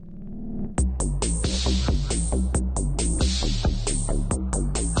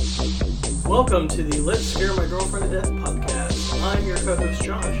Welcome to the Let's Scare My Girlfriend to Death podcast. I'm your co-host,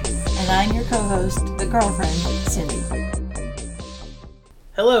 Josh. And I'm your co-host, the girlfriend, Cindy.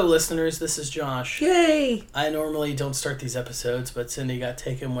 Hello, listeners. This is Josh. Yay! I normally don't start these episodes, but Cindy got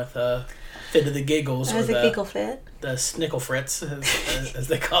taken with a fit of the giggles. As a giggle fit. The snickle fritz, as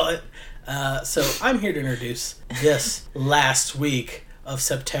they call it. So I'm here to introduce this last week of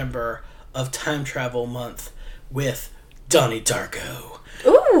September of Time Travel Month with Donnie Darko.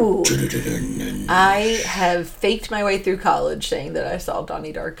 Ooh! I have faked my way through college saying that I saw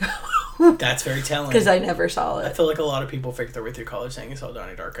Donnie Darko. That's very telling. Because I never saw it. I feel like a lot of people faked their way through college saying they saw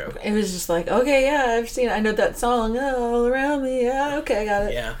Donnie Darko. It was just like, okay, yeah, I've seen it. I know that song, all around me. Yeah, okay, I got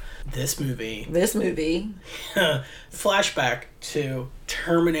it. Yeah. This movie. Flashback to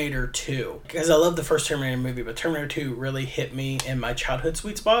Terminator 2. Because I love the first Terminator movie, but Terminator 2 really hit me in my childhood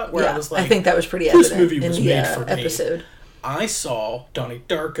sweet spot where I was like, I think that was pretty evident this movie was in the made for episode. Me. I saw Donnie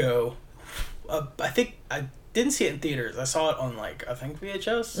Darko. I think I didn't see it in theaters. I saw it on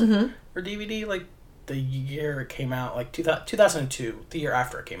VHS or DVD, the year it came out, 2002, the year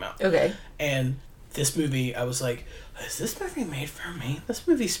after it came out. Okay. And this movie, I was like, is this movie made for me? This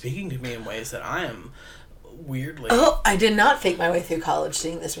movie's speaking to me in ways that I am weirdly... Oh, I did not fake my way through college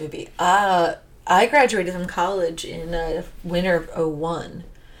seeing this movie. I graduated from college in winter of 2001.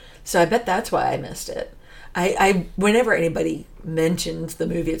 So I bet that's why I missed it. I whenever anybody mentions the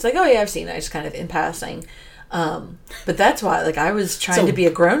movie, it's like, oh yeah, I've seen it. I just kind of in passing. But that's why, I was trying to be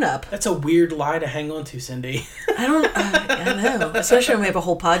a grown-up. That's a weird lie to hang on to, Cindy. I know. Especially when we have a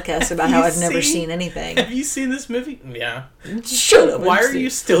whole podcast about how I've never seen anything. Have you seen this movie? Yeah. Shut up. Why are you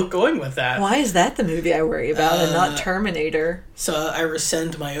still going with that? Why is that the movie I worry about and not Terminator? So I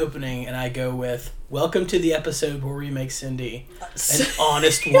rescind my opening and I go with, welcome to the episode where we make Cindy an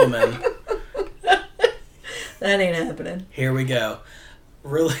honest woman. That ain't happening. Here we go.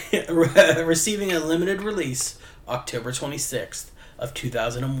 Receiving a limited release October 26th of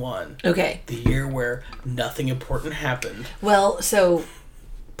 2001. Okay. The year where nothing important happened. Well, so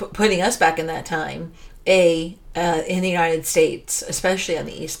putting us back in that time, in the United States, especially on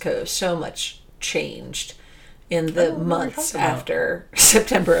the East Coast, so much changed in the months after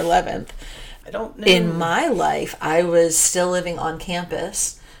September 11th. I don't know. In my life, I was still living on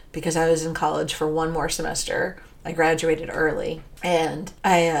campus because I was in college for one more semester. I graduated early, and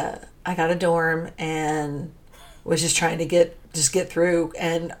I got a dorm and was just trying to get through,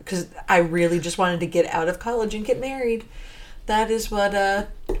 and because I really just wanted to get out of college and get married. That is what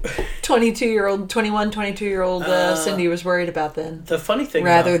 22-year-old Cindy was worried about then. The funny thing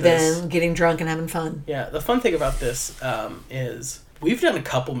rather about this, than getting drunk and having fun. Yeah, the fun thing about this is we've done a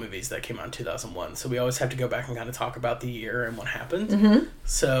couple movies that came out in 2001, so we always have to go back and kind of talk about the year and what happened. Mm-hmm.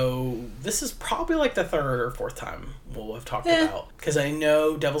 So this is probably the third or fourth time we'll have talked about. Because I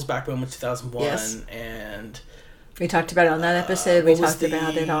know Devil's Backbone was 2001, yes. And... we talked about it on that episode. We talked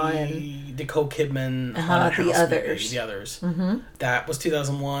about it on... Nicole Kidman, The Others. The Others. Mm-hmm. That was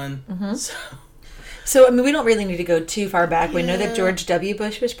 2001. Mm-hmm. So, we don't really need to go too far back. Yeah. We know that George W.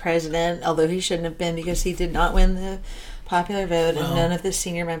 Bush was president, although he shouldn't have been because he did not win the popular vote, and none of the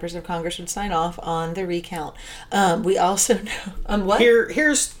senior members of Congress would sign off on the recount. We also know... what?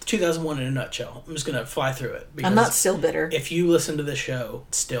 Here's 2001 in a nutshell. I'm just going to fly through it. I'm not still bitter. If you listen to this show,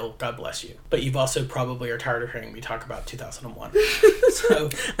 still, God bless you. But you've also probably are tired of hearing me talk about 2001. So,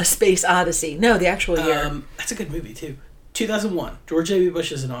 A Space Odyssey. No, the actual year. That's a good movie, too. 2001. George W.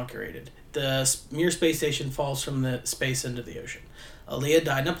 Bush is inaugurated. The Mir space station falls from the space into the ocean. Aaliyah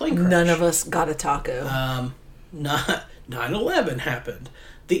died in a plane crash. None of us got a taco. 9/11 happened.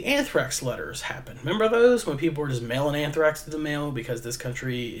 The anthrax letters happened. Remember those? When people were just mailing anthrax to the mail because this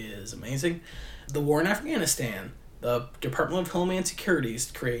country is amazing? The war in Afghanistan. The Department of Homeland Security is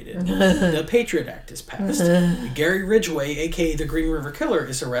created. The Patriot Act is passed. Gary Ridgway, a.k.a. the Green River Killer,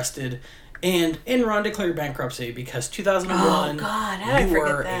 is arrested. And Enron declared bankruptcy because 2001 you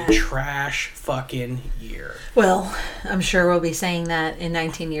were a trash fucking year. Well, I'm sure we'll be saying that in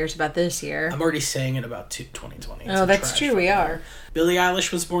 19 years about this year. I'm already saying it about 2020. Oh, that's true. We are. Billie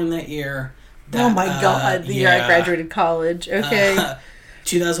Eilish was born that year. Oh my God, the year I graduated college. Okay.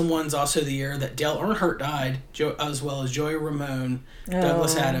 2001 is also the year that Dale Earnhardt died, as well as Joey Ramone,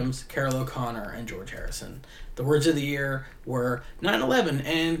 Douglas Adams, Carol O'Connor, and George Harrison. The words of the year were 9/11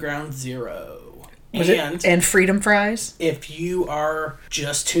 and Ground Zero. And Freedom Fries? If you are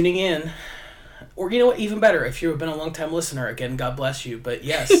just tuning in, or you know what, even better, if you've been a long-time listener, again, God bless you. But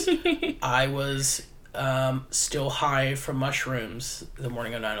yes, I was still high from mushrooms the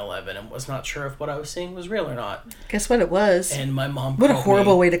morning of 9/11 and was not sure if what I was seeing was real or not. Guess what it was? And my mom What a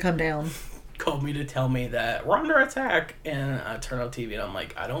horrible way to come down. Called me to tell me that we're under attack, and I turned on TV and I'm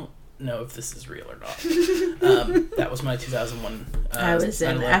like, I don't know if this is real or not. That was my 2001. I was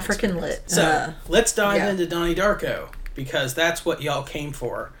in 9/11 African experience. lit. So let's dive into Donnie Darko, because that's what y'all came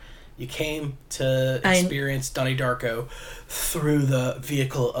for. You came to experience Donnie Darko through the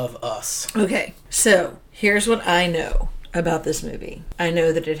vehicle of us. Okay, so here's what I know about this movie. I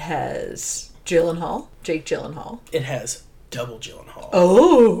know that it has Jake Gyllenhaal. It has double Gyllenhaal.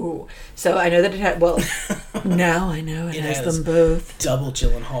 Oh, so I know that it had. Well, now I know it has them both. Double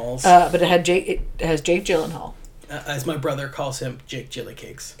Gyllenhaals. But it has Jake Gyllenhaal. As my brother calls him, Jake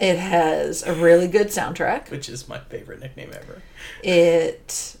Jillycakes. It has a really good soundtrack, which is my favorite nickname ever.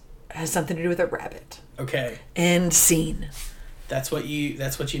 It has something to do with a rabbit. Okay. And scene. That's what you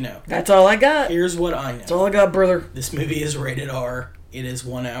know. That's all I got. Here's what I know. That's all I got, brother. This movie is rated R. It is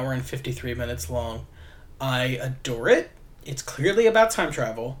 1 hour and 53 minutes long. I adore it. It's clearly about time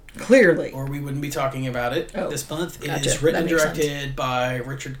travel. Clearly. Or we wouldn't be talking about it this month. Gotcha. It is written and directed by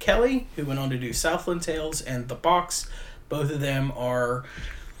Richard Kelly, who went on to do Southland Tales and The Box. Both of them are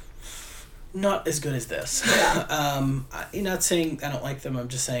not as good as this. Yeah. I'm not saying I don't like them. I'm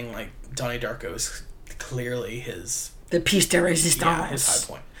just saying, like, Donnie Darko is clearly the piece de resistance. Yeah, his high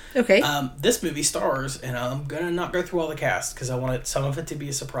point. Okay. This movie stars, and I'm going to not go through all the cast because I wanted some of it to be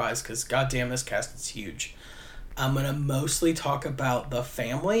a surprise because, goddamn, this cast is huge. I'm going to mostly talk about the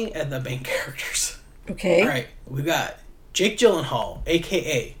family and the main characters. Okay. All right. We got Jake Gyllenhaal,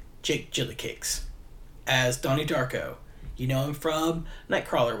 a.k.a. Jake Jillycakes, as Donnie Darko. You know him from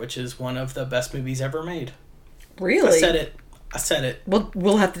Nightcrawler, which is one of the best movies ever made. Really? I said it.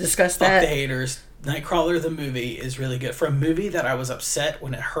 We'll have to discuss Fuck that. the haters. Nightcrawler, the movie, is really good. For a movie that I was upset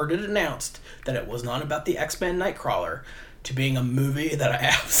when I heard it announced that it was not about the X-Men Nightcrawler, to being a movie that I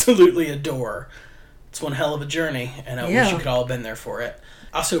absolutely adore. It's one hell of a journey, and I wish you could all have been there for it.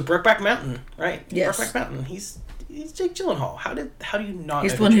 Also, Brokeback Mountain, right? Yes. Brokeback Mountain. He's Jake Gyllenhaal. How do you not?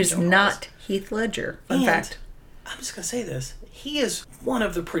 He's the one who's not Heath Ledger. Fun fact. I'm just gonna say this: he is one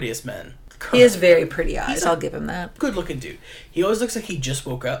of the prettiest men. Currently. He has very pretty eyes. I'll give him that. Good-looking dude. He always looks like he just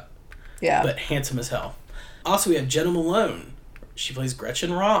woke up. Yeah. But handsome as hell. Also, we have Jenna Malone. She plays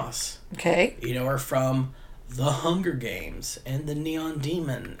Gretchen Ross. Okay. You know her from The Hunger Games and The Neon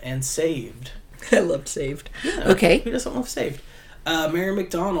Demon and Saved. I loved Saved. Yeah, okay. Who doesn't love Saved? Mary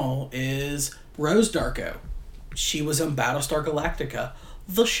McDonnell is Rose Darko. She was on Battlestar Galactica,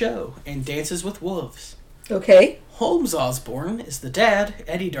 the show, and Dances with Wolves. Okay. Holmes Osborne is the dad,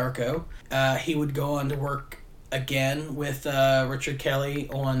 Eddie Darko. He would go on to work again with Richard Kelly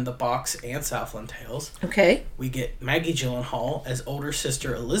on The Box and Southland Tales. Okay. We get Maggie Gyllenhaal as older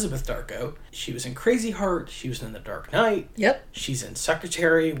sister Elizabeth Darko. She was in Crazy Heart. She was in The Dark Knight. Yep. She's in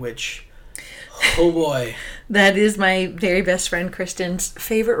Secretary, which, oh boy. That is my very best friend Kristen's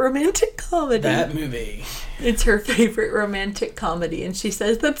favorite romantic comedy. That movie. It's her favorite romantic comedy, and she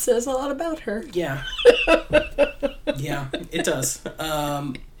says that says a lot about her. Yeah. Yeah, it does.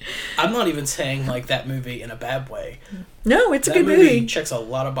 I'm not even saying, like, that movie in a bad way. No, it's a good movie. movie. Checks a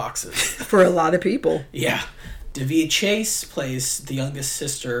lot of boxes. For a lot of people. Yeah. Davia Chase plays the youngest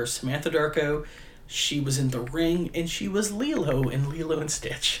sister, Samantha Darko. She was in The Ring, and she was Lilo in Lilo and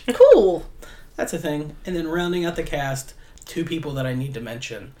Stitch. Cool. That's a thing. And then rounding out the cast, two people that I need to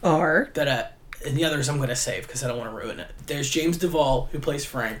mention. Are? And the others I'm going to save because I don't want to ruin it. There's James Duvall, who plays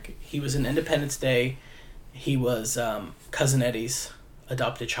Frank. He was in Independence Day. He was Cousin Eddie's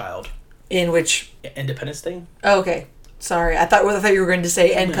adopted child. In which? Independence Day. Oh, okay. Sorry. I thought you were going to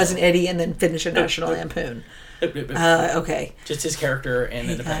say and Cousin Eddie and then finish a National Lampoon. Okay. Just his character in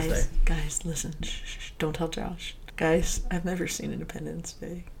Independence Day. Guys, listen. Shh, don't tell Josh. Guys, I've never seen Independence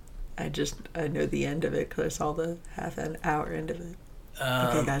Day. I know the end of it because I saw the half an hour end of it.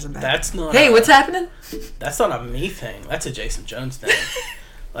 Okay, guys, I'm back. That's not. Hey, what's happening? That's not a me thing. That's a Jason Jones thing.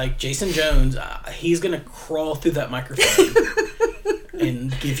 Like, Jason Jones, he's going to crawl through that microphone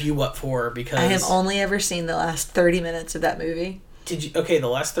and give you what for, because... I have only ever seen the last 30 minutes of that movie. The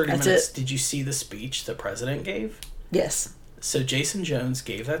last 30 That's minutes, it. Did you see the speech the president gave? Yes. So Jason Jones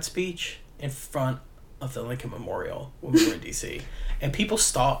gave that speech in front of the Lincoln Memorial when we were in D.C., and people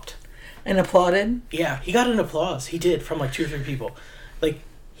stopped. And applauded? Yeah, he got an applause. He did, from like 2 or 3 people. Like,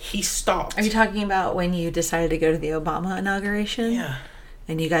 he stopped. Are you talking about when you decided to go to the Obama inauguration? Yeah.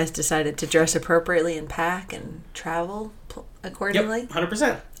 And you guys decided to dress appropriately and pack and travel accordingly? Yep,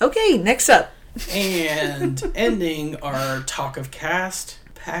 100%. Okay, next up. And ending our talk of cast,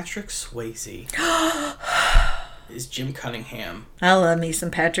 Patrick Swayze is Jim Cunningham. I love me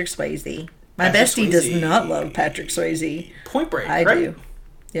some Patrick Swayze. My Patrick bestie Swayze. does not love Patrick Swayze. Point Break, I right? do.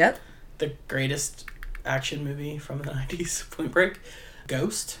 Yep. The greatest action movie from the 90s, Point Break.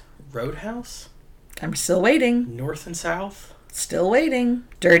 Ghost, Roadhouse, I'm still waiting. North and South. Still waiting.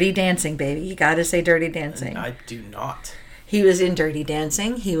 Dirty Dancing, baby. You gotta say Dirty Dancing. I do not. He was in Dirty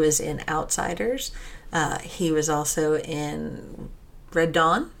Dancing. He was in Outsiders. He was also in Red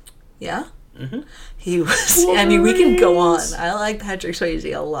Dawn. Yeah. Mm-hmm. He was. I mean, we can go on. I like Patrick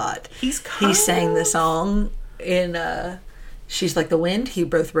Swayze a lot. He sang the song in She's Like the Wind. He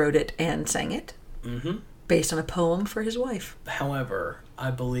both wrote it and sang it. Mm-hmm. Based on a poem for his wife. However,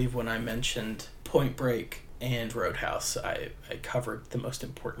 I believe when I mentioned Point Break and Roadhouse, I covered the most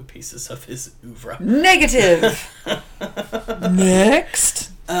important pieces of his oeuvre. Negative.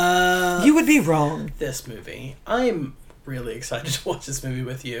 Next. You would be wrong. This movie. I'm really excited to watch this movie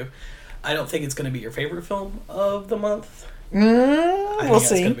with you. I don't think it's going to be your favorite film of the month. I think it's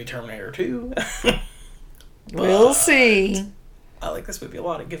going to be Terminator 2. We'll see. I like this movie a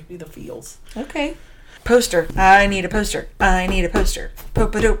lot. It gives me the feels. Okay. Poster. I need a poster. I need a poster.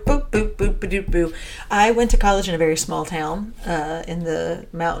 Boop-a-doop, boop, boop, boop-a-doop, boo. I went to college in a very small town in the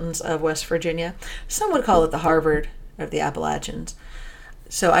mountains of West Virginia. Some would call it the Harvard of the Appalachians.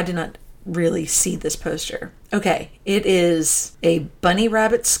 So I did not really see this poster. Okay. It is a bunny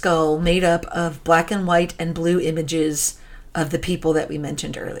rabbit skull made up of black and white and blue images of the people that we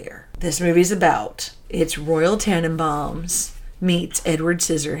mentioned earlier. This movie's about it's Royal Tenenbaums meets Edward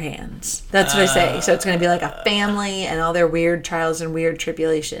Scissorhands. That's what I say. So it's going to be like a family and all their weird trials and weird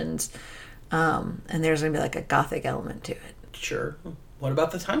tribulations. And there's going to be like a gothic element to it. Sure. What about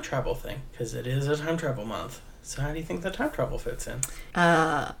the time travel thing? Because it is a time travel month. So how do you think the time travel fits in?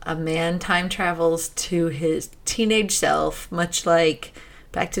 A man time travels to his teenage self, much like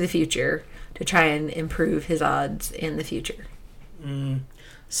Back to the Future, to try and improve his odds in the future.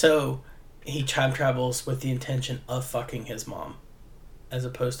 So he time travels with the intention of fucking his mom, as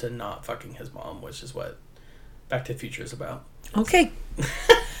opposed to not fucking his mom, which is what Back to the Future is about. Okay.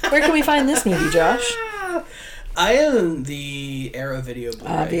 Where can we find this movie, Josh? I own the Arrow Video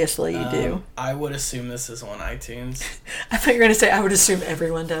Blu-ray. Obviously you do. I would assume this is on iTunes. I thought you were going to say, I would assume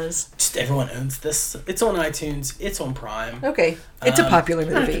everyone does. Just everyone owns this. It's on iTunes. It's on Prime. Okay. It's a popular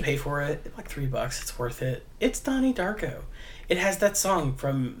movie. You don't have to pay for it. Like $3. It's worth it. It's Donnie Darko. It has that song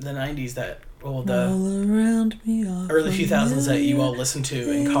from the 90s that, well, the all around me early 2000s that you all listened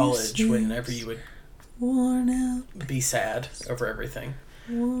to in college whenever you would worn out, be sad over everything.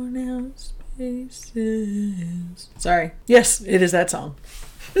 Worn out spaces. Sorry. Yes, it is that song.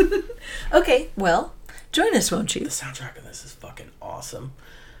 Okay, well, join us, won't you? The soundtrack of this is fucking awesome.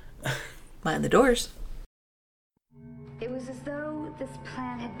 Mind the doors. It was as though this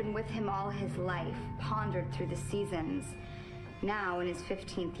plan had been with him all his life, pondered through the seasons. Now, in his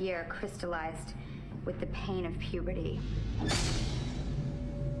 15th year, crystallized with the pain of puberty.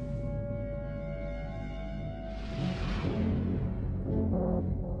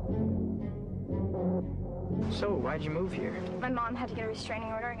 So, why'd you move here? My mom had to get a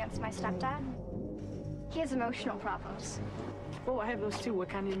restraining order against my stepdad. He has emotional problems. Oh, I have those too. What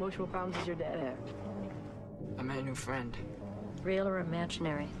kind of emotional problems does your dad have? I met a new friend. Real or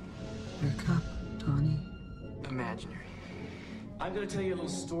imaginary? Your cup, Donnie. Imaginary. I'm going to tell you a little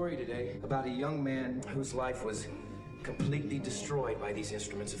story today about a young man whose life was completely destroyed by these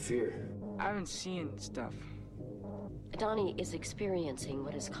instruments of fear. I've been seeing stuff. Donnie is experiencing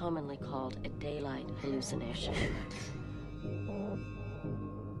what is commonly called a daylight hallucination.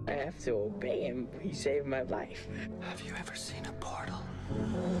 I have to obey him. He saved my life. Have you ever seen a portal?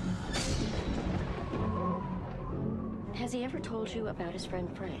 Has he ever told you about his friend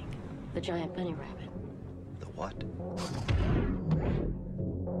Frank, the giant bunny rabbit? The what?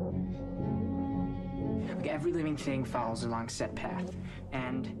 Every living thing follows along set path.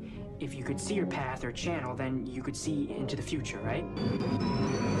 And if you could see your path or channel, then you could see into the future, right?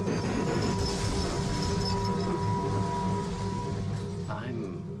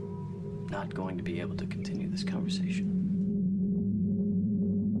 I'm not going to be able to continue this conversation.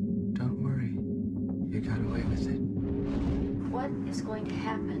 Don't worry. You got away with it. What is going to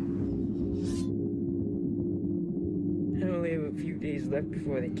happen? I only have a few days left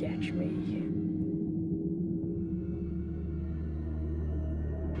before they catch me.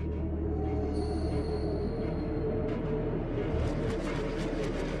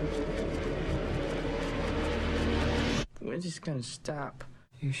 When's this gonna stop?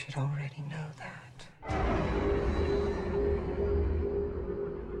 You should already know that.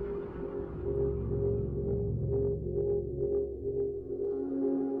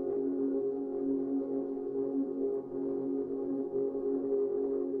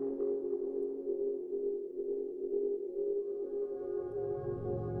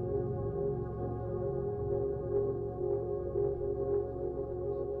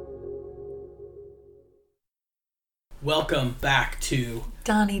 Welcome back to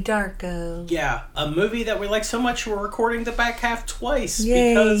Donnie Darko. Yeah, a movie that we like so much we're recording the back half twice.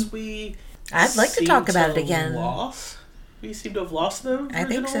 Yay. Because we I'd like to talk about it again. We seem to have lost the I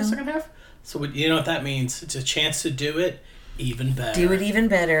think so. second half. So you know what that means? It's a chance to do it even better. Do it even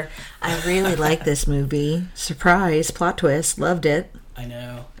better. I really like this movie. Surprise, plot twist, loved it. I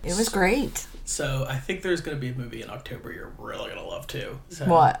know. It was great. So I think there's going to be a movie in October you're really going to love too. So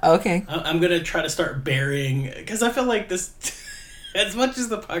What? Okay. I'm going to try to start burying, because I feel like this, as much as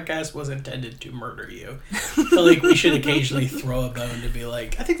the podcast was intended to murder you, I feel like we should occasionally throw a bone to be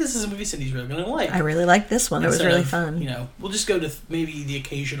like, I think this is a movie Cindy's really going to like. I really liked this one. It was really fun. You know, we'll just go to maybe the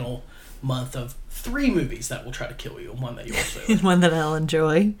occasional month of 3 movies that will try to kill you and one that you also like. One that I'll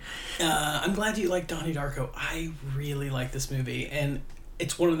enjoy. I'm glad you like Donnie Darko. I really like this movie, and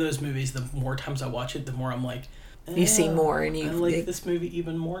it's one of those movies, the more times I watch it, the more I'm like, you see more, and I like this movie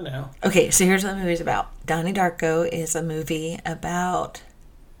even more now. Okay, so here's what the movie's about. Donnie Darko is a movie about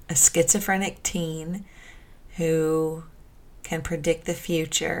a schizophrenic teen who can predict the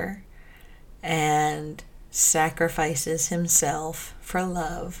future and sacrifices himself for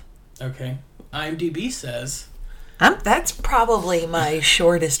love. Okay. IMDb says, That's probably my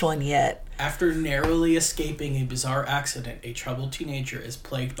shortest one yet. after narrowly escaping a bizarre accident, a troubled teenager is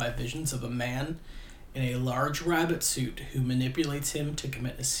plagued by visions of a man in a large rabbit suit who manipulates him to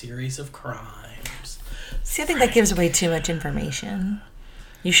commit a series of crimes. See, I think that gives away too much information.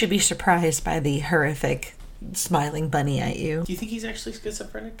 You should be surprised by the horrific smiling bunny at you. Do you think he's actually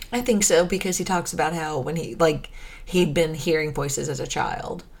schizophrenic? I think so, because he talks about how when he'd been hearing voices as a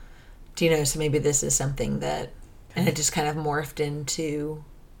child. Do you know, so maybe this is something that, and it just kind of morphed into,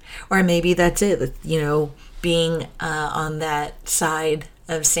 or maybe that's it, you know, being on that side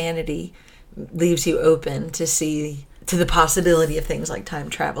of sanity leaves you open to see, to the possibility of things like time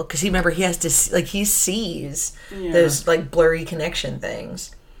travel. Because he has to, like, he sees those, like, blurry connection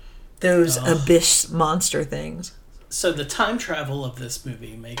things. Those abyss monster things. So the time travel of this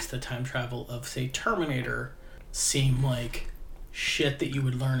movie makes the time travel of, say, Terminator seem like shit that you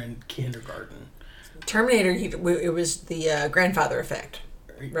would learn in kindergarten. Terminator, it was the grandfather effect,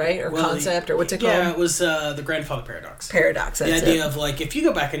 right? Or concept, or what's it called? Yeah, it was the grandfather paradox. Paradox, that's the idea it. of, like, if you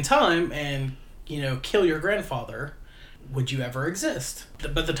go back in time and, you know, kill your grandfather, would you ever exist?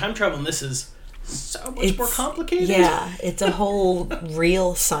 But the time travel in this is so much more complicated. Yeah, it's a whole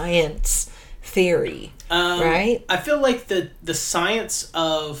real science theory, right? I feel like the science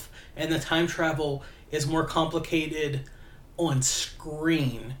of and the time travel is more complicated on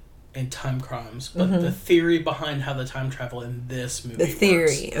screen in Time Crimes, but the theory behind how the time travel in this movie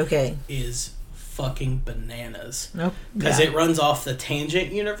is fucking bananas. Nope. Because it runs off the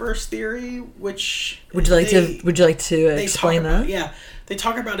tangent universe theory, which would you like to explain that? Yeah, they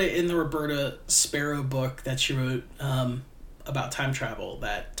talk about it in the Roberta Sparrow book that she wrote about time travel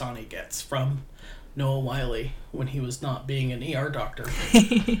that Donnie gets from Noah Wiley when he was not being an ER doctor.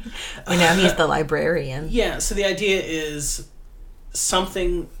 Now he's the librarian. Yeah, so the idea is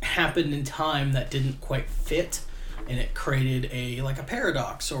something happened in time that didn't quite fit, and it created a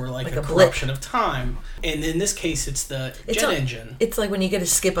paradox or like a corruption of time. And in this case, it's the jet engine. It's like when you get a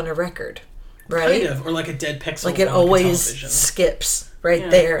skip on a record, right? Kind of, or like a dead pixel. Like it always skips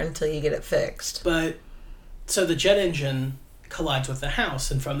there until you get it fixed. But so the jet engine collides with the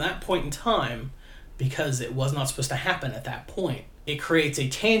house, and from that point in time, because it was not supposed to happen at that point, it creates a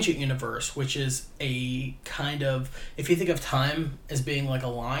tangent universe, which is a kind of, if you think of time as being like a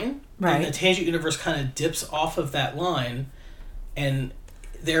line, right? And the tangent universe kind of dips off of that line, and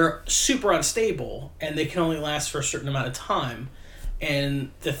they're super unstable, and they can only last for a certain amount of time. And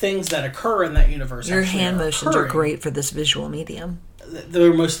the things that occur in that universe, your hand motions are great for this visual medium.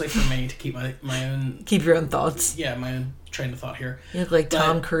 They're mostly for me to keep my own... Keep your own thoughts. Yeah, my own train of thought here. You look like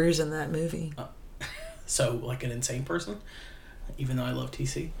Tom Cruise in that movie. So, like an insane person, even though I love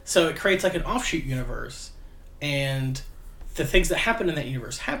TC. So it creates like an offshoot universe, and the things that happen in that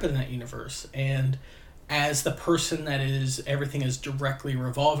universe, and as the person that is, everything is directly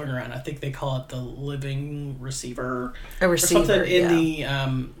revolving around. I think they call it the living receiver. A receiver, or something in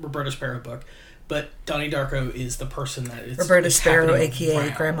the Roberta Sparrow book. But Donnie Darko is the person that is... Roberta Sparrow,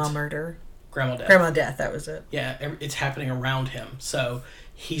 a.k.a. Grandma Murder. Grandma Death. Grandma Death, that was it. Yeah, it's happening around him. So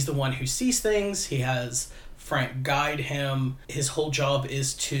he's the one who sees things. He has Frank guide him. His whole job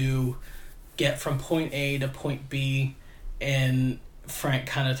is to get from point A to point B, and Frank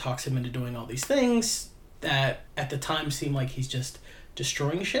kind of talks him into doing all these things that at the time seem like he's just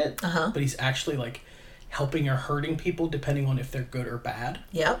destroying shit, but he's actually like helping or hurting people depending on if they're good or bad.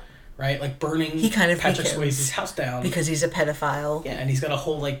 Yep. right? Like burning he kind of Patrick becomes, Swayze's house down because he's a pedophile. Yeah, and he's got a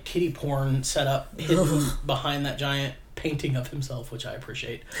whole like kiddie porn set up hidden behind that giant painting of himself, which I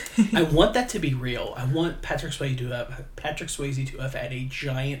appreciate. I want that to be real. I want Patrick Swayze to have had a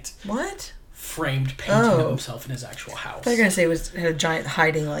giant framed painting of himself in his actual house. I thought you were gonna say it had a giant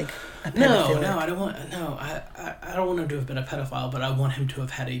hiding like a pedophile. No, I don't want. No, I don't want him to have been a pedophile, but I want him to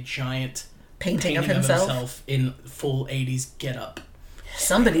have had a giant painting of himself in full 80s getup.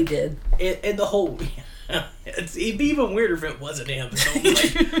 Somebody did. And the whole. It'd be even weirder if it wasn't him. So,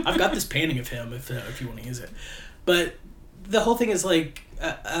 like, I've got this painting of him if you want to use it. But the whole thing is like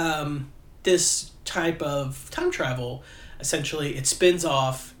this type of time travel. Essentially, it spins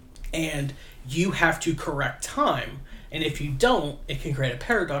off, and you have to correct time. And if you don't, it can create a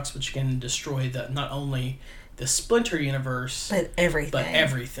paradox, which can destroy not only the Splinter universe, but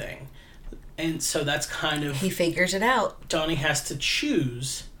everything. And so that's kind of... He figures it out. Donnie has to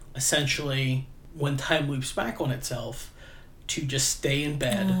choose, essentially, when time loops back on itself, to just stay in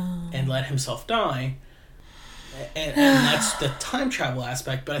bed and let himself die. And that's the time travel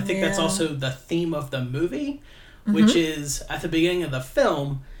aspect. But I think that's also the theme of the movie, which is, at the beginning of the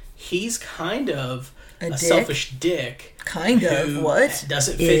film, he's kind of a selfish dick. Kind of. What?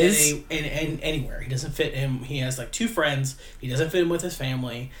 Doesn't fit in anywhere. He doesn't fit in. He has like 2 friends. He doesn't fit in with his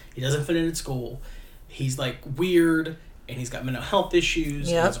family. He doesn't fit in at school. He's like weird, and he's got mental health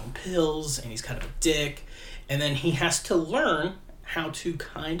issues, and he's on pills, and he's kind of a dick. And then he has to learn how to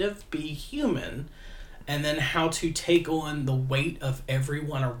kind of be human, and then how to take on the weight of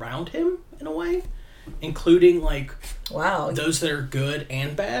everyone around him in a way, including like those that are good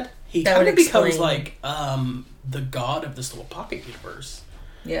and bad. He kind of becomes like the god of this little pocket universe.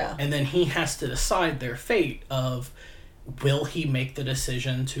 Yeah. And then he has to decide their fate of, will he make the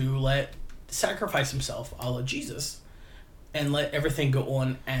decision to sacrifice himself a la Jesus and let everything go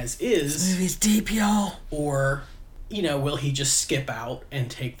on as is. This movie's deep, y'all. Or, will he just skip out and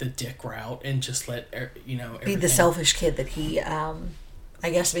take the dick route and just let, everything... Be the selfish kid that he, I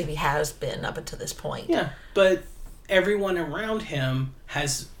guess maybe has been up until this point. Yeah, but everyone around him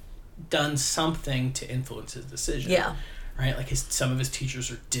has done something to influence his decision. Yeah. Right? Like some of his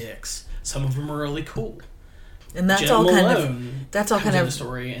teachers are dicks. Some of them are really cool. And that's Jen all Malone kind of the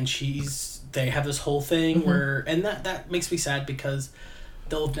story, and they have this whole thing where, and that makes me sad because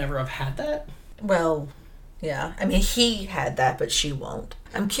they'll never have had that. Well, yeah. I mean, he had that, but she won't.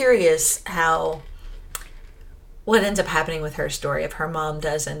 I'm curious what ends up happening with her story if her mom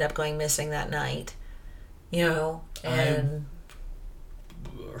does end up going missing that night, and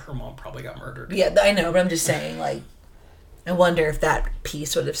her mom probably got murdered. Yeah, I know, but I'm just saying, like, I wonder if that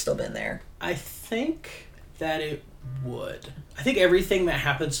piece would have still been there. I think that it would. I think everything that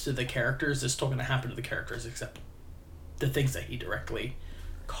happens to the characters is still going to happen to the characters, except the things that he directly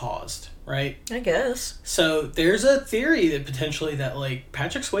caused, right? I guess. So there's a theory that potentially that, like,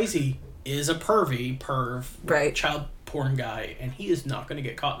 Patrick Swayze is a perv, right, child porn guy, and he is not going to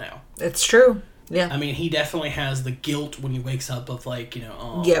get caught now. It's true. Yeah. I mean, he definitely has the guilt when he wakes up of, like,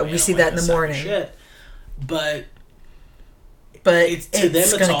 we see that in the morning. Shit. But it's to them,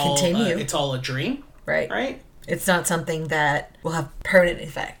 it's going to continue. It's all a dream. Right. Right? It's not something that will have permanent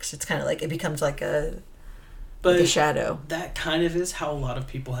effects. It's kind of like, it becomes like a shadow. That kind of is how a lot of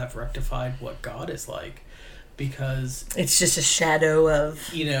people have rectified what God is like. Because it's just a shadow of...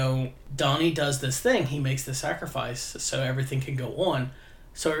 Donnie does this thing. He makes the sacrifice so everything can go on.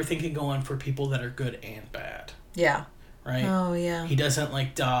 So everything can go on for people that are good and bad. Yeah. Right? Oh, yeah. He doesn't,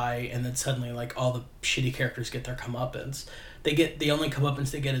 like, die and then suddenly, like, all the shitty characters get their comeuppance. The only comeuppance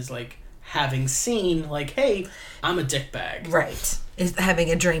they get is, like, having seen, like, hey, I'm a dickbag. Right. Is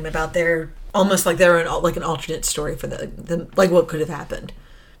having a dream about almost like they're like an alternate story for the like what could have happened.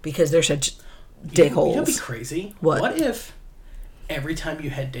 Because they're such dickholes. It'd be crazy. What if every time you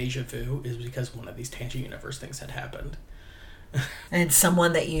had deja vu is because one of these tangent universe things had happened? And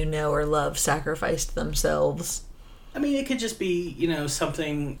someone that you know or love sacrificed themselves. I mean, it could just be,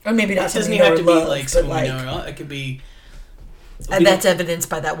 something... Or maybe not something you know have or to love, be, like, someone we know. It could be... And that's evidenced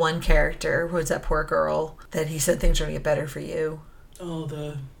by that one character, who was that poor girl, that he said things are going to get better for you. Oh,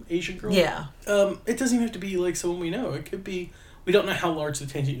 the Asian girl? Yeah. It doesn't even have to be, like, someone we know. It could be... We don't know how large the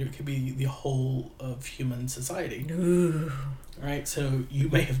tangent unit could be the whole of human society. Ooh. Right? So you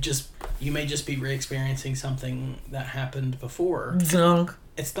may just be re-experiencing something that happened before. Zunk.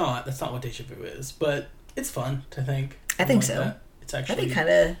 It's not. That's not what deja vu is. But it's fun to think. I think so. That. It's actually...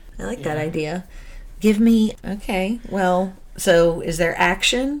 I like that idea. Give me... Okay, well... So, is there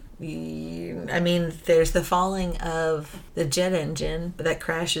action? I mean, there's the falling of the jet engine that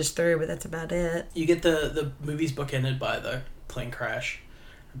crashes through, but that's about it. You get the movie's bookended by the plane crash,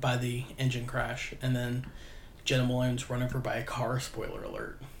 by the engine crash, and then Jenna Malone's run over by a car. Spoiler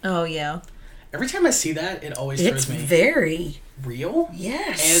alert. Oh, yeah. Every time I see that, it always throws me. It's very real.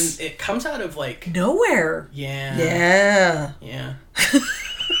 Yes. And it comes out of like nowhere. Yeah. Yeah. Yeah.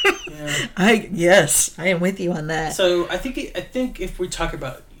 Yeah. I am with you on that. So I think if we talk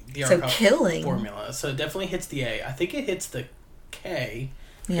about the killing formula, so it definitely hits the A. I think it hits the K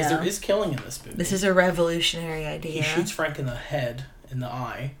because Yeah. there is killing in this movie. This is a revolutionary idea. He shoots Frank in the head, in the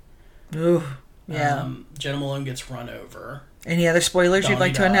eye. Ooh. Yeah. Jenna Malone gets run over. Any other spoilers you'd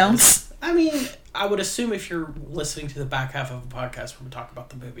like to announce? I mean, I would assume if you're listening to the back half of a podcast where we talk about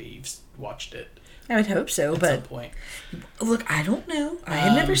the movie, you've watched it. I would hope so, at but some point. Look, I don't know. I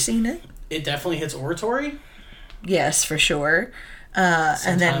have never seen it. It definitely hits oratory. Yes, for sure.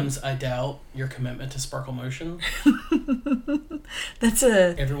 Sometimes I doubt your commitment to sparkle motion.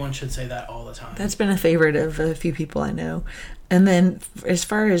 Everyone should say that all the time. That's been a favorite of a few people I know. And then as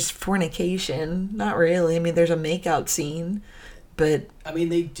far as fornication, not really. I mean, there's a makeout scene, but I mean,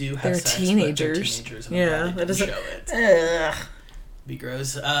 they do have sex, teenagers. But they're teenagers. And Yeah, that doesn't show it. Ugh. Be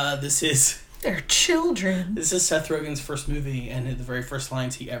gross. They're children. This is Seth Rogen's first movie, and the very first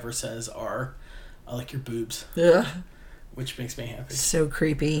lines he ever says are, "I like your boobs." Ugh. Which makes me happy. So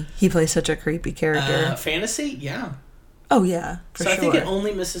creepy. He plays such a creepy character. Fantasy? Yeah. Oh, yeah, for sure. I think it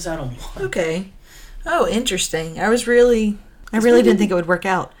only misses out on one. Okay. Oh, interesting. I really didn't think it would work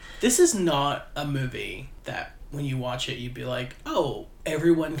out. This is not a movie that when you watch it, you'd be like, oh,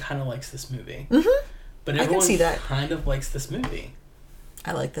 everyone kind of likes this movie. Mm-hmm. But everyone I can see that. kind of likes this movie.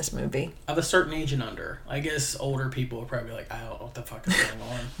 I like this movie. Of a certain age and under. I guess older people are probably like, I don't know what the fuck is going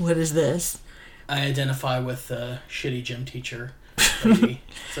on. What is this? I identify with the shitty gym teacher lady.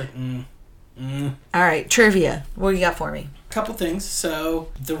 It's like, All right, trivia. What do you got for me? A couple things. So,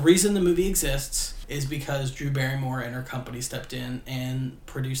 the reason the movie exists is because Drew Barrymore and her company stepped in and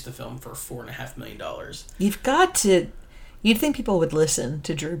produced the film for $4.5 million. You've got to... You'd think people would listen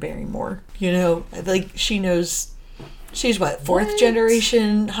to Drew Barrymore. You know, like she knows... She's fourth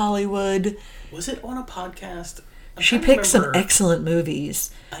generation Hollywood. Was it on a podcast? She picked some excellent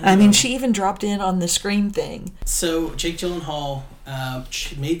movies. I mean, she even dropped in on the Scream thing. So, Jake Gyllenhaal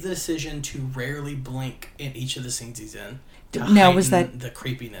she made the decision to rarely blink in each of the scenes he's in. Now, was that... the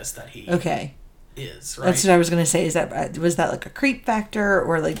creepiness that he is, right? That's what I was going to say. Was that like a creep factor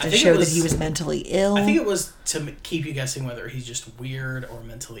or like to show that he was mentally ill? I think it was to keep you guessing whether he's just weird or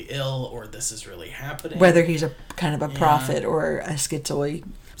mentally ill or this is really happening. Whether he's a kind of a prophet or a schizoid.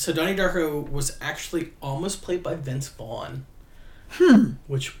 So Donnie Darko was actually almost played by Vince Vaughn.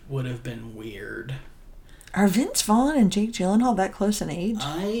 Which would have been weird. Are Vince Vaughn and Jake Gyllenhaal that close in age?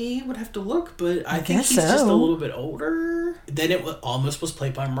 I would have to look, but I think he's just a little bit older. Then it almost was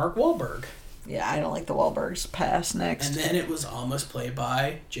played by Mark Wahlberg. Yeah, I don't like the Wahlbergs. Pass, next. And then it was almost played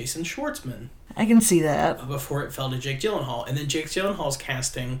by Jason Schwartzman. I can see that. Before it fell to Jake Gyllenhaal. And then Jake Gyllenhaal's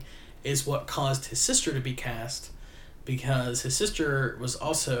casting is what caused his sister to be cast, because his sister was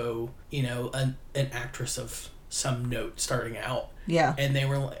also, an actress of some note starting out. Yeah. And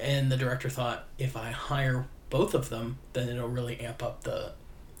the director thought, if I hire both of them, then it'll really amp up the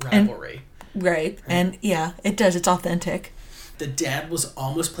rivalry. Right. And yeah, it does. It's authentic. The dad was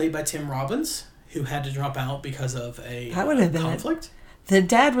almost played by Tim Robbins, who had to drop out because of a conflict. The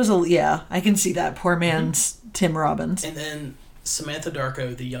dad was I can see that. Poor man's Tim Robbins. And then Samantha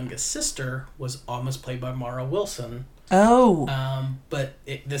Darko, the youngest sister, was almost played by Mara Wilson. Oh. But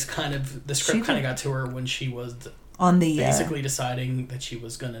the script kind of got to her when she was on the basically deciding that she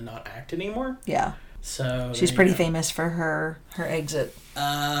was going to not act anymore. Yeah. So she's pretty famous for her exit.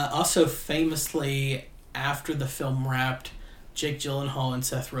 Also famously, after the film wrapped, Jake Gyllenhaal and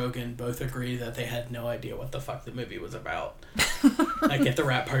Seth Rogen both agreed that they had no idea what the fuck the movie was about. Like at the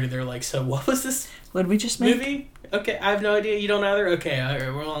wrap party, they're like, "So what was this? What did we just make? Movie? Okay, I have no idea. You don't either. Okay,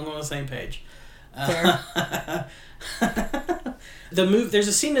 we're all on the same page." There's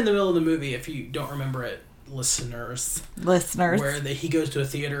a scene in the middle of the movie, if you don't remember it, listeners, where he goes to a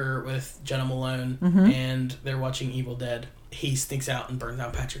theater with Jenna Malone and they're watching Evil Dead. He sneaks out and burns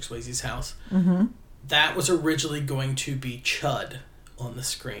down Patrick Swayze's house. Mm-hmm. That was originally going to be Chud on the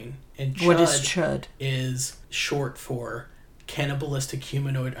screen, and Chud, what is Chud? Is short for Cannibalistic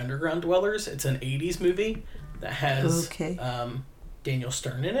Humanoid Underground Dwellers. It's an 80s movie that has Daniel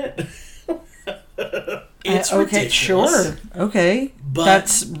Stern in it. It's ridiculous. Sure. Okay. But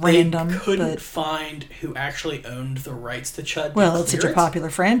that's random. They couldn't find who actually owned the rights to Chud. Well, it's such a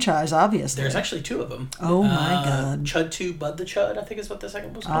popular franchise, obviously. There's actually two of them. Oh my god. Chud 2, Bud the Chud, I think is what the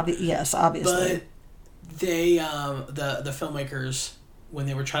second was called. Yes, obviously. But they, the filmmakers, when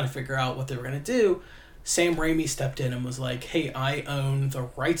they were trying to figure out what they were going to do, Sam Raimi stepped in and was like, hey, I own the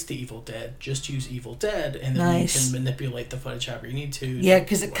rights to Evil Dead. Just use Evil Dead, and then you can manipulate the footage however you need to. Yeah,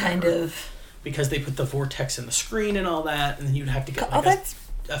 because it kind of... Because they put the vortex in the screen and all that, and then you'd have to get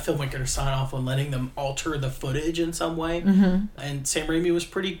a filmmaker to sign off on letting them alter the footage in some way. Mm-hmm. And Sam Raimi was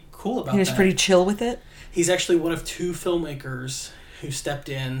pretty cool about that. He was pretty chill with it? He's actually one of 2 filmmakers who stepped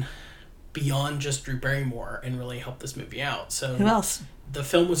in beyond just Drew Barrymore and really helped this movie out. So who else? The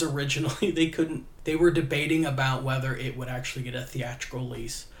film was originally, they were debating about whether it would actually get a theatrical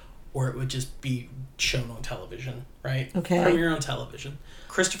release or it would just be shown on television, right? Okay. Premiere on television.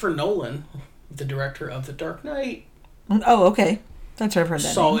 Christopher Nolan, the director of The Dark Knight. Oh, okay. That's where I've heard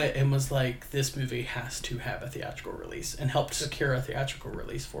that saw name. it and was like, this movie has to have a theatrical release, and helped secure a theatrical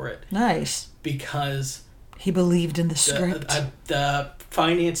release for it. Nice. Because he believed in the script. The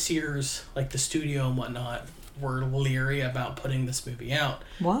financiers, like the studio and whatnot, were leery about putting this movie out.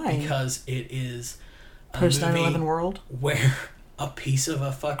 Why? Because it is a post 9/11 movie world where a piece of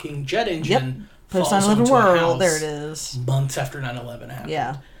a fucking jet engine post falls 9/11 onto world. a house There it is. Months after 9/11 happened.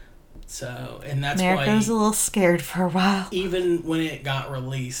 Yeah. So, and that's America why was a little scared for a while. Even when it got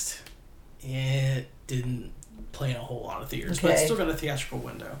released, it didn't play in a whole lot of theaters, but it still got a theatrical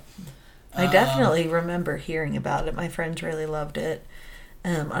window. I definitely remember hearing about it. My friends really loved it.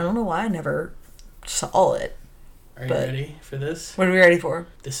 I don't know why I never saw it. Are you ready for this? What are we ready for?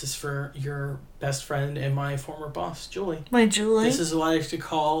 This is for your best friend and my former boss, Julie. My Julie? This is what I like to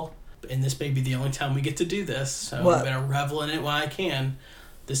call, and this may be the only time we get to do this, so I'm going to revel in it while I can.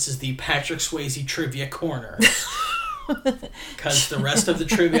 This is the Patrick Swayze Trivia Corner. Because the rest of the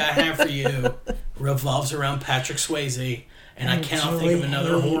trivia I have for you revolves around Patrick Swayze, and I cannot think of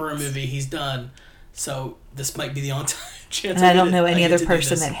another horror movie he's done. So this might be the only chance. And I don't know any other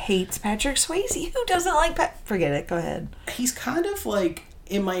person that hates Patrick Swayze. Who doesn't like Forget it. Go ahead. He's kind of like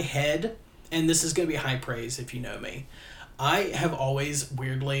in my head, and this is going to be high praise if you know me. I have always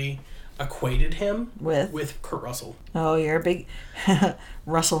weirdly equated him with Kurt Russell. Oh, you're a big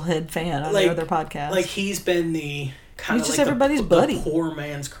Russell Head fan on the other podcast. Like he's been the kind he's of just like everybody's buddy. The poor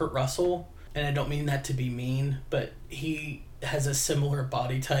man's Kurt Russell, and I don't mean that to be mean, but he has a similar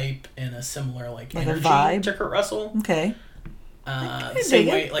body type and a similar like energy vibe to Kurt Russell. Okay. Same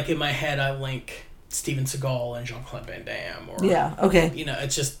way, like in my head, I link Steven Seagal and Jean-Claude Van Damme. Or, okay. You know,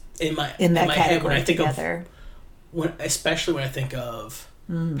 it's just in my head when I think together. Especially when I think of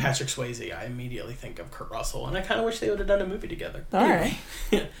Patrick Swayze, I immediately think of Kurt Russell, and I kind of wish they would have done a movie together. All right.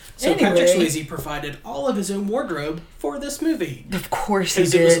 So Patrick Swayze provided all of his own wardrobe for this movie. Of course he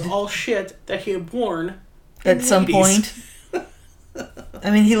did. Because it was all shit that he had worn at some point. I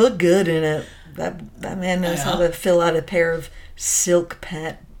mean, he looked good in it. That man knows how to fill out a pair of silk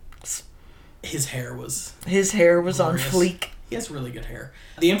pants. His hair was glorious. On fleek. He has really good hair.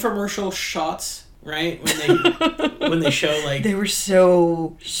 The infomercial shots, right, when they show like they were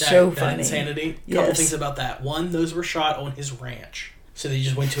so funny. That insanity. A couple things about that. One, those were shot on his ranch, so they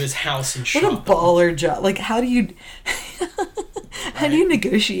just went to his house and shot. What a baller job! Like, how do you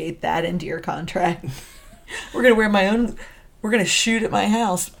negotiate that into your contract? We're gonna shoot at my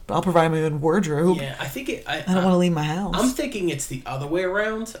house. I'll provide my own wardrobe. Yeah, I think I don't want to leave my house. I'm thinking it's the other way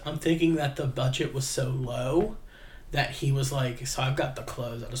around. I'm thinking that the budget was so low that he was like, so I've got the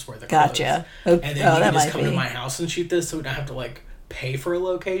clothes, I'll just wear the clothes. Gotcha. And then you can just come to my house and shoot this, so we don't have to like pay for a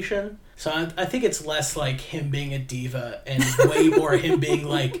location. So I think it's less like him being a diva and way more him being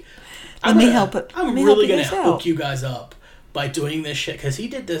like, I'm really going to hook you guys up by doing this shit, because he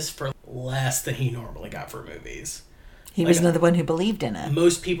did this for less than he normally got for movies. He was another one who believed in it.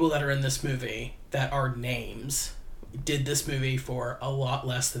 Most people that are in this movie that are names did this movie for a lot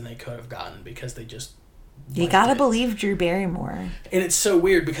less than they could have gotten, because they just you gotta believe Drew Barrymore. And it's so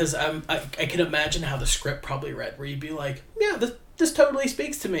weird because I can imagine how the script probably read, where you'd be like, yeah, this totally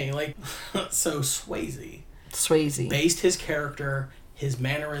speaks to me. Like, so Swayze based his character, his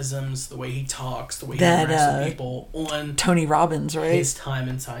mannerisms, the way he talks, the way he interacts with people on Tony Robbins, right? His time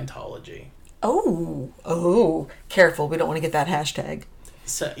in Scientology. Oh, careful. We don't want to get that hashtag.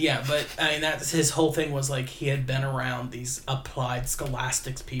 So, yeah, but I mean, that's his whole thing was like he had been around these applied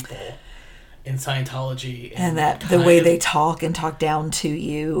scholastics people in Scientology. And that the way they talk and talk down to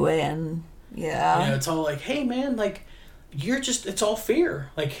you, and yeah. You know, it's all like, hey man, like, it's all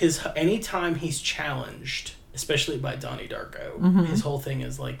fear. Like anytime he's challenged, especially by Donnie Darko, his whole thing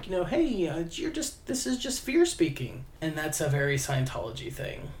is like, you know, hey, this is just fear speaking. And that's a very Scientology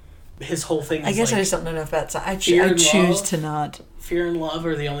thing. His whole thing is I guess like, I just don't know if that's... I choose to not. Fear and love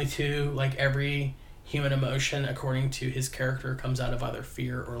are the only two, like every human emotion, according to his character, comes out of either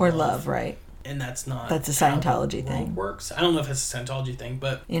fear or love. Or love, right. And that's not... That's a Scientology thing. Works. I don't know if it's a Scientology thing,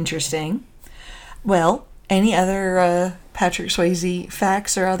 but... Interesting. Well, any other Patrick Swayze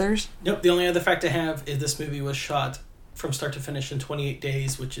facts or others? Nope. The only other fact I have is this movie was shot from start to finish in 28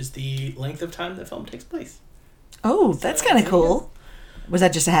 days, which is the length of time the film takes place. Oh, that's kind of cool. Was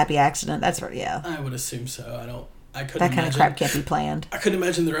that just a happy accident? That's right, yeah. I would assume so. I couldn't That kind of crap can't be planned. I couldn't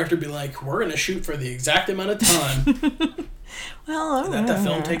imagine the director be like, we're going to shoot for the exact amount of time Well, that the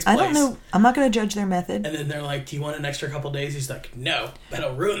film takes place. I don't know. I'm not going to judge their method. And then they're like, do you want an extra couple days? He's like, no,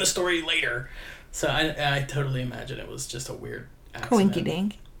 that'll ruin the story later. So I totally imagine it was just a weird accident. Coinky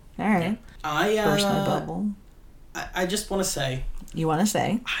dink. All right. Burst my bubble. I just want to say. You want to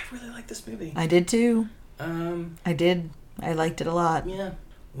say? I really like this movie. I did too. I did. I liked it a lot. Yeah.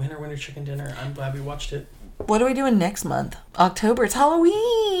 Winter chicken dinner. I'm glad we watched it. What are we doing next month? October. It's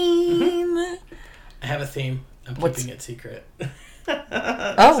Halloween. Mm-hmm. I have a theme. I'm keeping it secret. Really?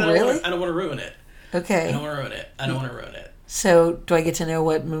 I don't want to ruin it. Okay. I don't want to ruin it. So, do I get to know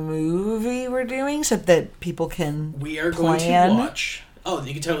what movie we're doing so that people can We are going to watch... Oh,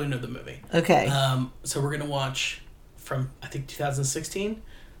 you can totally know the movie. Okay. So we're going to watch from, I think, 2016.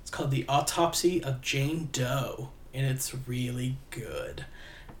 It's called The Autopsy of Jane Doe. And it's really good.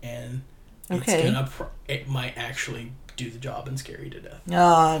 And it might actually do the job and scare you to death.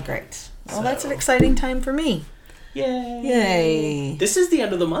 Oh, great. Well, that's an exciting time for me. Yay. This is the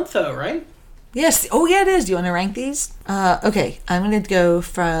end of the month, though, right? Yes. Oh, yeah, it is. Do you want to rank these? Okay. I'm going to go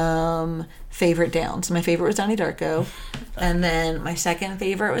from favorite down. So my favorite was Donnie Darko. And then my second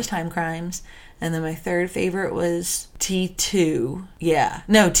favorite was Time Crimes. And then my third favorite was T2. Yeah.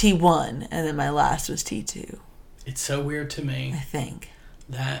 No, T1. And then my last was T2. It's so weird to me. I think.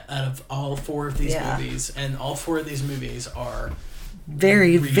 That out of all four of these movies, and all four of these movies are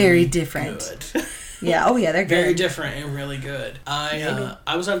very, really very different. Good. Yeah, oh yeah, they're good. Very different and really good. I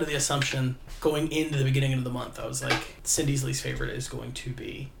was under the assumption going into the beginning of the month, I was like, Cindy's least favorite is going to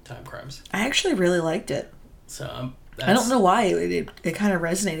be Time Crimes. I actually really liked it. So I don't know why it kind of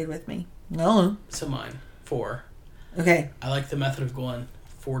resonated with me. No. So mine 4. Okay. I like the method of going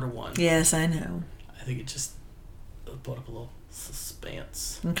 4-1. Yes, I know. I think it just built up a little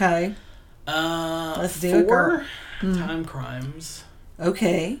suspense. Okay. Let's do it. 4, Time Crimes.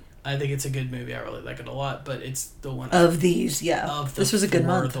 Okay. I think it's a good movie. I really like it a lot, but it's the one this was a good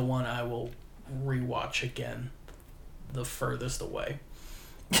month. The one I will rewatch again, the furthest away.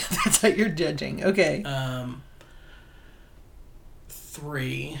 That's how you're judging. Okay.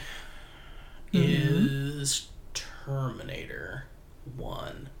 3 is Terminator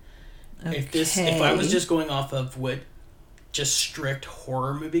 1. Okay. If I was just going off of just strict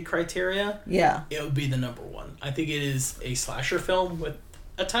horror movie criteria, it would be the number 1. I think it is a slasher film with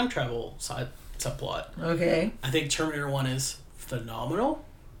a time travel subplot. Okay. I think Terminator 1 is phenomenal.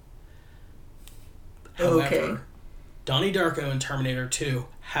 However, Donnie Darko and Terminator 2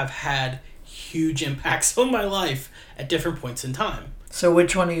 have had huge impacts on my life at different points in time. So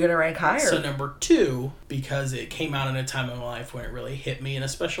which one are you going to rank higher? So number 2, because it came out in a time in my life when it really hit me in a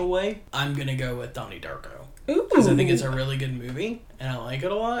special way, I'm going to go with Donnie Darko. Because I think it's a really good movie, and I like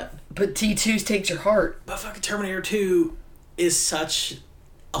it a lot. But T2 takes your heart. But fucking Terminator 2 is such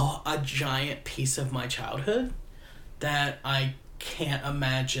a giant piece of my childhood that I can't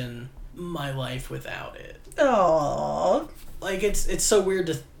imagine my life without it. Aww. Like, it's so weird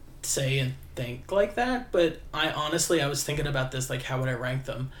to say and think like that, but I was thinking about this, like, how would I rank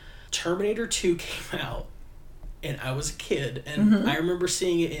them? Terminator 2 came out, and I was a kid, and I remember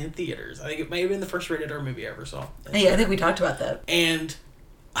seeing it in theaters. I think it may have been the first rated R movie I ever saw. Yeah, I think we talked about that. And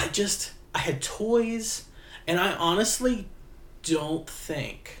I had toys, and I honestly don't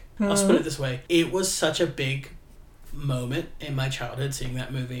think, let's put it this way, it was such a big moment in my childhood seeing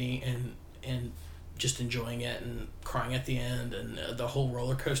that movie and just enjoying it and crying at the end and the whole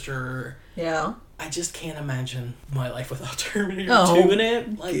roller coaster. Yeah. I just can't imagine my life without Terminator 2 in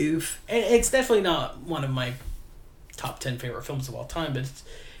it. Like, goof. And it's definitely not one of my top 10 favorite films of all time, but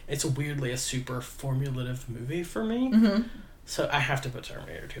it's weirdly a super formulative movie for me. Mm-hmm. So I have to put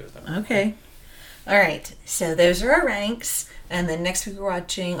Terminator 2 as number 1. Okay. All right. So those are our ranks. And then next week we're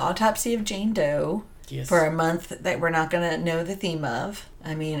watching Autopsy of Jane Doe for a month that we're not going to know the theme of.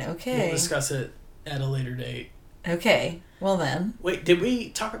 I mean, okay. We'll discuss it at a later date. Okay. Well then. Wait, did we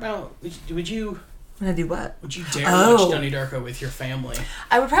talk about... Would you... Want to do what? Would you dare watch Donnie Darko with your family?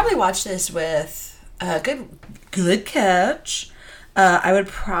 I would probably watch this with... good catch. I would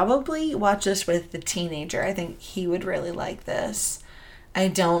probably watch this with the teenager. I think he would really like this. I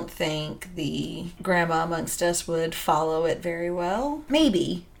don't think the grandma amongst us would follow it very well.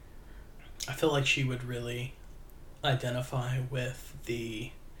 Maybe. I feel like she would really identify with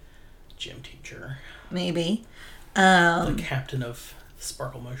the gym teacher. Maybe. The captain of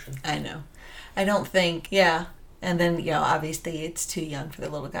Sparkle motion. I know. I don't think, yeah. And then, you know, obviously it's too young for the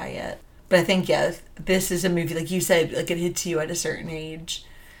little guy yet. But I think, yeah, this is a movie, like you said, like it hits you at a certain age.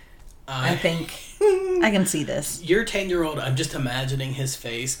 I think I can see this. Your 10-year-old, I'm just imagining his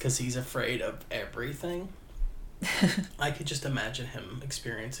face because he's afraid of everything. I could just imagine him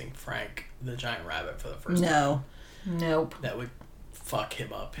experiencing Frank the Giant Rabbit for the first time. Nope. That would fuck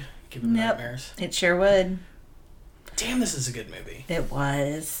him up. Give him nightmares. It sure would. Damn, this is a good movie. It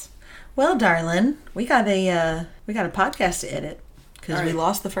was. Well, darling, we got a podcast to edit because we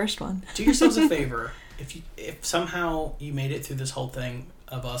lost the first one. Do yourselves a favor. If somehow you made it through this whole thing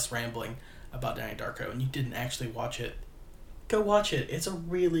of us rambling about Donnie Darko and you didn't actually watch it, go watch it. It's a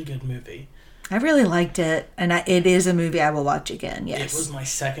really good movie. I really liked it, and it is a movie I will watch again. Yes, it was my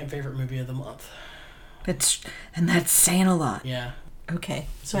second favorite movie of the month. That's saying a lot. Yeah. Okay.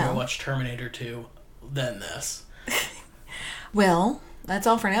 So I watched Terminator 2, then this. Well, that's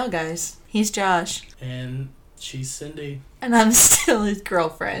all for now, guys. He's Josh. And she's Cindy. And I'm still his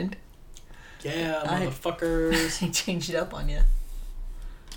girlfriend. Yeah, motherfuckers. I changed it up on you.